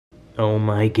Oh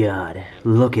my god,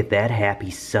 look at that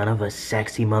happy son of a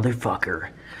sexy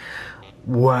motherfucker.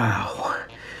 Wow,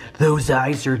 those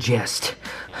eyes are just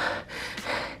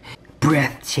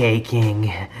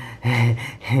breathtaking.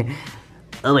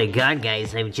 Oh my god,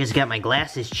 guys, I just got my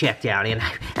glasses checked out and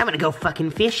I'm gonna go fucking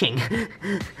fishing.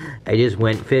 I just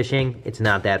went fishing, it's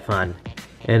not that fun.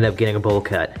 Ended up getting a bowl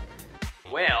cut.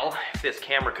 Well, if this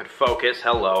camera could focus,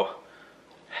 hello.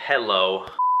 Hello.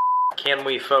 Can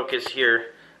we focus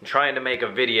here? I'm trying to make a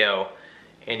video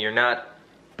and you're not,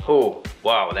 oh,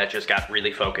 wow, that just got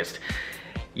really focused.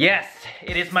 Yes,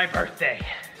 it is my birthday.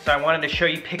 So I wanted to show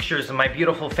you pictures of my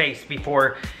beautiful face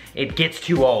before it gets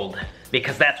too old.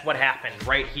 Because that's what happened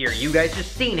right here. You guys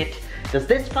just seen it. Does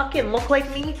this fucking look like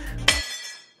me?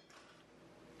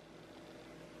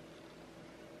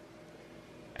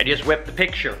 I just whipped the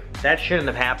picture. That shouldn't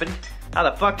have happened. How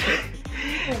the fuck?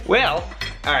 Well,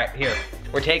 all right, here.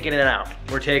 We're taking it out.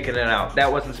 We're taking it out.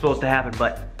 That wasn't supposed to happen,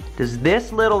 but does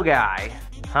this little guy,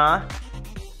 huh?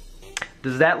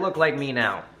 Does that look like me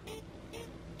now?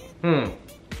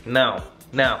 No,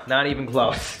 not even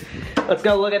close. Let's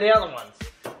go look at the other ones.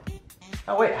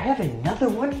 Oh wait, I have another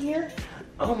one here?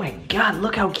 Oh my god,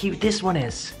 look how cute this one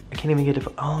is. I can't even get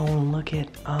to, oh look at,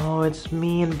 oh it's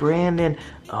me and Brandon.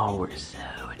 Oh, we're so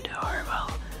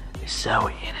adorable. We're so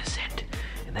innocent.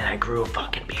 And then I grew a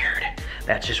fucking beard.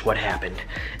 That's just what happened.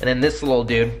 And then this little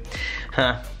dude,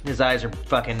 his eyes are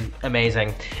fucking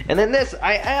amazing. And then this,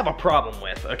 I have a problem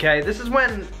with, okay? This is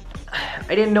when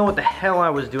I didn't know what the hell I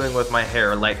was doing with my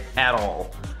hair, like, at all.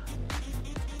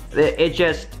 It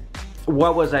just,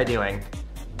 what was I doing?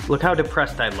 Look how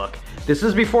depressed I look. This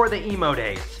is before the emo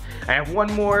days. I have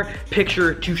one more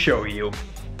picture to show you.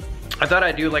 I thought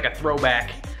I'd do like a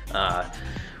throwback,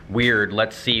 weird,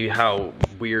 let's see how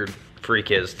weird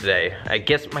Freak is today. I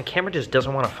guess my camera just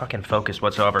doesn't want to fucking focus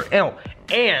whatsoever. Oh,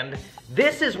 and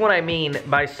this is what I mean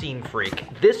by scene freak.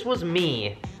 This was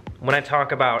me when I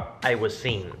talk about I was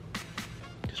seen.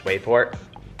 Just wait for it.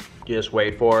 Just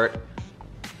wait for it.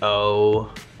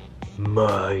 Oh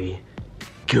my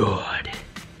god.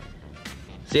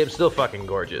 See, I'm still fucking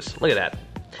gorgeous. Look at that.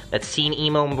 That scene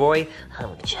emo boy.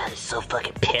 Oh, I'm so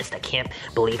fucking pissed. I can't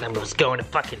believe I was going to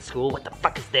fucking school. What the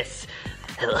fuck is this?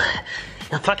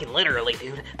 Fucking literally,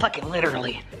 dude. Fucking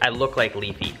literally. I look like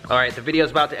Leafy. All right, the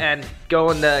video's about to end.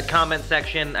 Go in the comment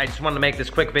section. I just wanted to make this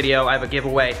quick video. I have a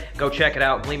giveaway. Go check it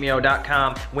out,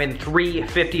 Gleamio.com. Win 3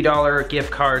 $50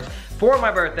 gift cards for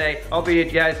my birthday. Hope you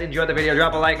guys enjoyed the video.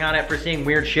 Drop a like on it for seeing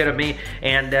weird shit of me.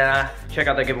 And check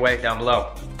out the giveaway down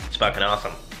below. It's fucking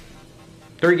awesome.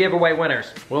 3 giveaway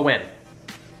winners will win.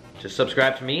 Just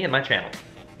subscribe to me and my channel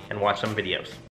and watch some videos.